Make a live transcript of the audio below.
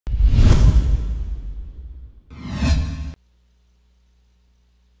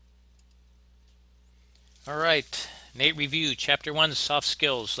All right, Nate Review, Chapter 1, Soft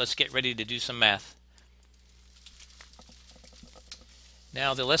Skills. Let's get ready to do some math.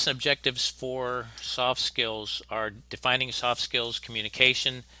 Now, the lesson objectives for soft skills are defining soft skills,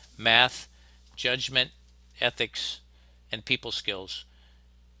 communication, math, judgment, ethics, and people skills.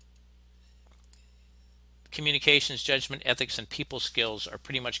 Communications, judgment, ethics, and people skills are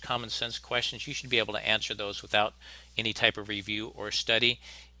pretty much common sense questions. You should be able to answer those without any type of review or study.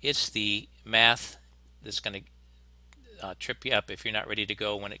 It's the math that's going to trip you up if you're not ready to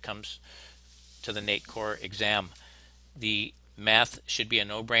go when it comes to the NATE core exam. The math should be a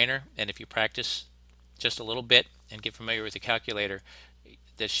no-brainer, and if you practice just a little bit and get familiar with the calculator,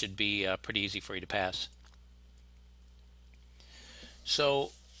 this should be pretty easy for you to pass.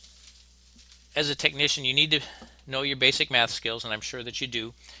 So as a technician, you need to know your basic math skills, and I'm sure that you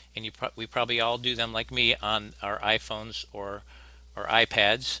do, and we probably all do them like me on our iPhones or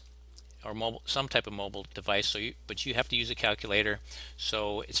iPads or mobile, some type of mobile device. But you have to use a calculator,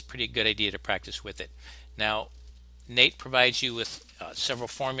 so it's a pretty good idea to practice with it. Now, NATE provides you with several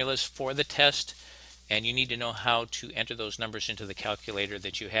formulas for the test, and you need to know how to enter those numbers into the calculator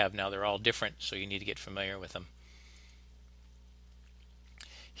that you have. Now, they're all different, so you need to get familiar with them.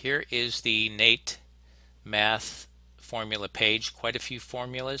 Here is the NATE math formula page. Quite a few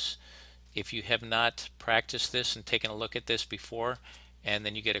formulas. If you have not practiced this and taken a look at this before, and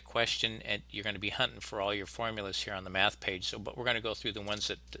then you get a question, and you're going to be hunting for all your formulas here on the math page. But we're going to go through the ones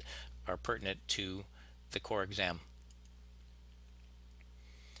that are pertinent to the core exam.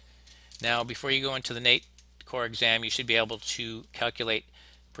 Now, before you go into the NATE core exam, you should be able to calculate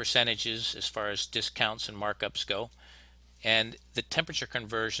percentages as far as discounts and markups go. And the temperature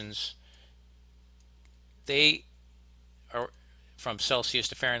conversions, they are from Celsius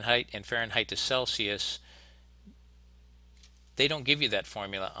to Fahrenheit and Fahrenheit to Celsius. They don't give you that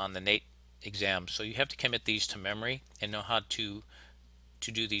formula on the NATE exam, so you have to commit these to memory and know how to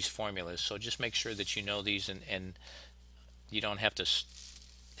do these formulas. So just make sure that you know these, and you don't have to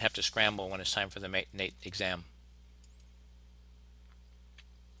scramble when it's time for the NATE exam.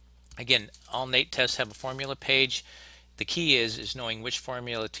 Again, all NATE tests have a formula page. The key is knowing which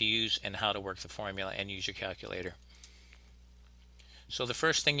formula to use and how to work the formula and use your calculator. So the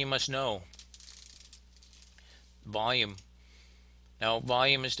first thing you must know, volume. Now,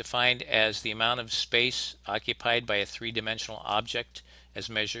 volume is defined as the amount of space occupied by a three-dimensional object as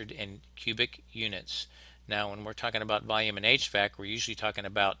measured in cubic units. Now, when we're talking about volume in HVAC, we're usually talking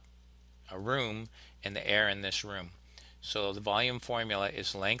about a room and the air in this room. So the volume formula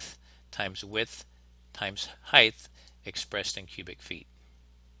is length times width times height expressed in cubic feet.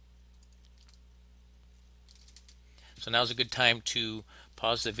 So now's a good time to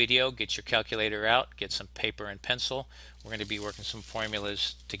pause the video, get your calculator out, get some paper and pencil. We're going to be working some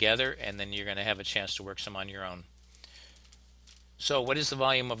formulas together, and then you're going to have a chance to work some on your own. So what is the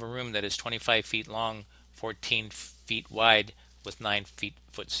volume of a room that is 25 feet long, 14 feet wide, with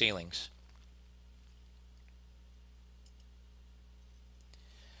 9-foot ceilings?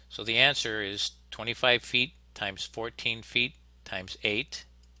 So the answer is 25 feet times 14 feet times 8,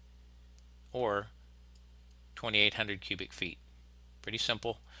 or 2,800 cubic feet. Pretty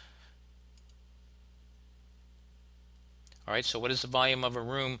simple. Alright, so what is the volume of a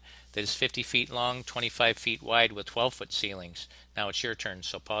room that is 50 feet long, 25 feet wide, with 12-foot ceilings? Now it's your turn,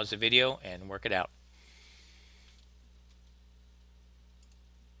 so pause the video and work it out.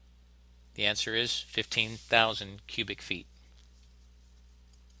 The answer is 15,000 cubic feet.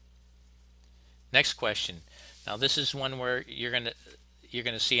 Next question. Now this is one where you're going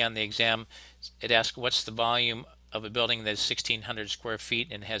to see on the exam, it asks what's the volume of a building that is 1,600 square feet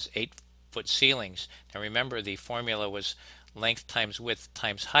and has 8-foot ceilings. Now remember, the formula was length times width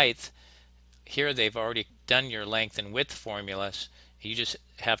times height. Here they've already done your length and width formulas. You just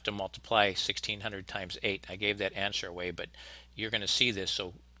have to multiply 1,600 times 8. I gave that answer away, but you're going to see this,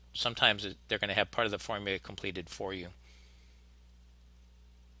 so sometimes they're going to have part of the formula completed for you.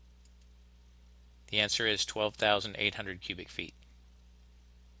 The answer is 12,800 cubic feet.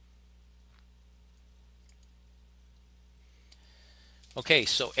 Okay,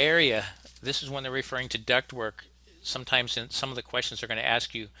 so area. This is when they're referring to ductwork. Sometimes in some of the questions are going to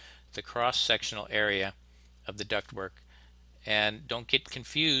ask you the cross-sectional area of the ductwork. And don't get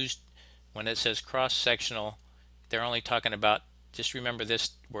confused when it says cross-sectional. They're only talking about, just remember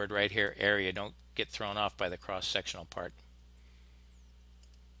this word right here, area. Don't get thrown off by the cross-sectional part.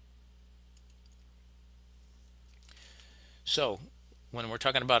 So when we're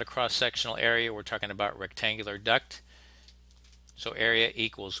talking about a cross-sectional area, we're talking about rectangular duct. So area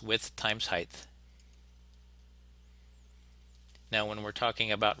equals width times height. Now when we're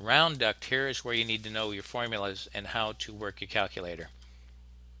talking about round duct, here is where you need to know your formulas and how to work your calculator.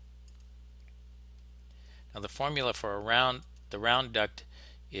 Now the formula for the round duct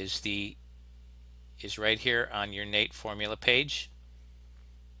is right here on your NATE formula page.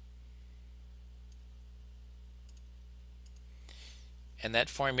 And that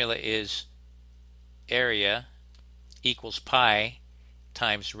formula is area equals pi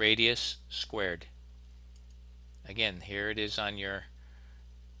times radius squared. Again, here it is on your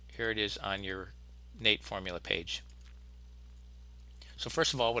NATE formula page. So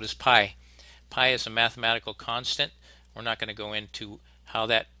first of all, what is pi? Pi is a mathematical constant. We're not going to go into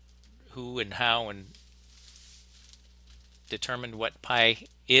who and how and determine what pi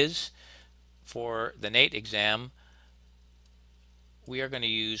is. For the NATE exam, we are going to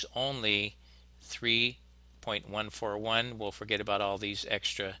use only 3.141. We'll forget about all these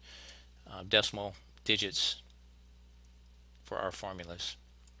extra decimal digits for our formulas.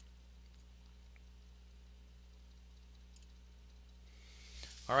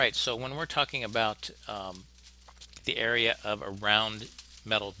 Alright, so when we're talking about the area of a round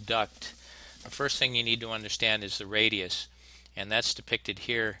metal duct, the first thing you need to understand is the radius, and that's depicted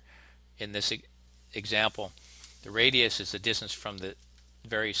here in this example. The radius is the distance from the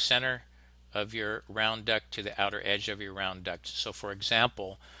very center of your round duct to the outer edge of your round duct. So for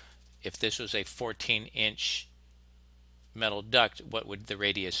example, if this was a 14-inch metal duct, what would the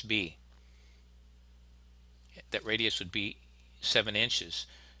radius be? That radius would be 7 inches.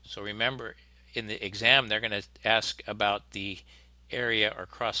 So remember, in the exam they're going to ask about the area or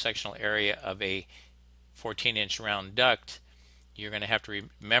cross-sectional area of a 14-inch round duct. You're going to have to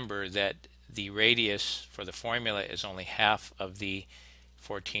remember that the radius for the formula is only half of the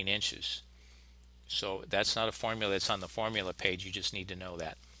 14 inches. So that's not a formula that's on the formula page. You just need to know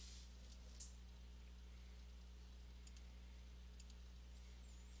that.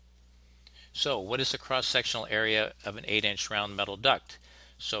 So what is the cross-sectional area of an 8-inch round metal duct?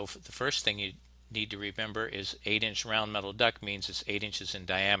 So the first thing you need to remember is 8-inch round metal duct means it's 8 inches in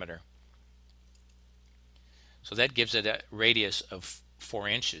diameter. So that gives it a radius of 4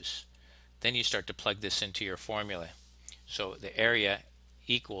 inches. Then you start to plug this into your formula. So the area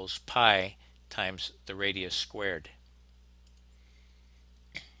equals pi times the radius squared.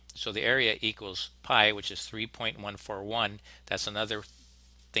 So the area equals pi, which is 3.141. That's another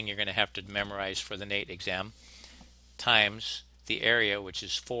thing you're going to have to memorize for the NATE exam, times the area, which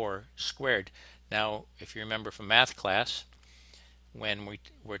is 4 squared. Now, if you remember from math class, when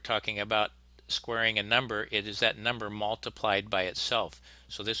we're talking about squaring a number, it is that number multiplied by itself.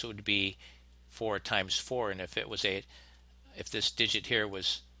 So this would be 4 times 4, and if this digit here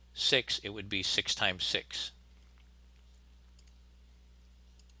was 6, it would be 6 times 6.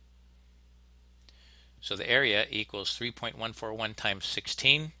 So the area equals 3.141 times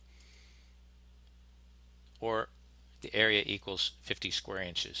 16, or the area equals 50 square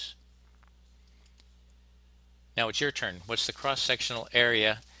inches. Now it's your turn. What's the cross-sectional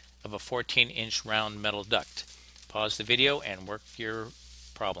area of a 14-inch round metal duct? Pause the video and work your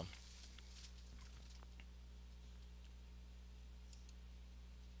problem.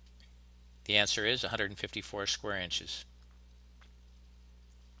 The answer is 154 square inches.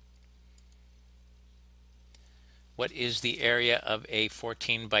 What is the area of a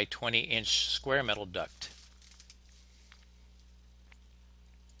 14 by 20 inch square metal duct?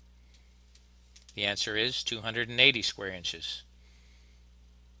 The answer is 280 square inches.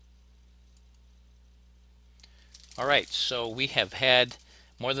 Alright, so we have had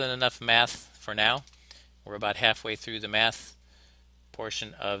more than enough math for now. We're about halfway through the math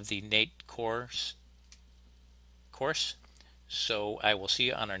portion of the NATE course. So I will see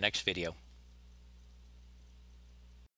you on our next video.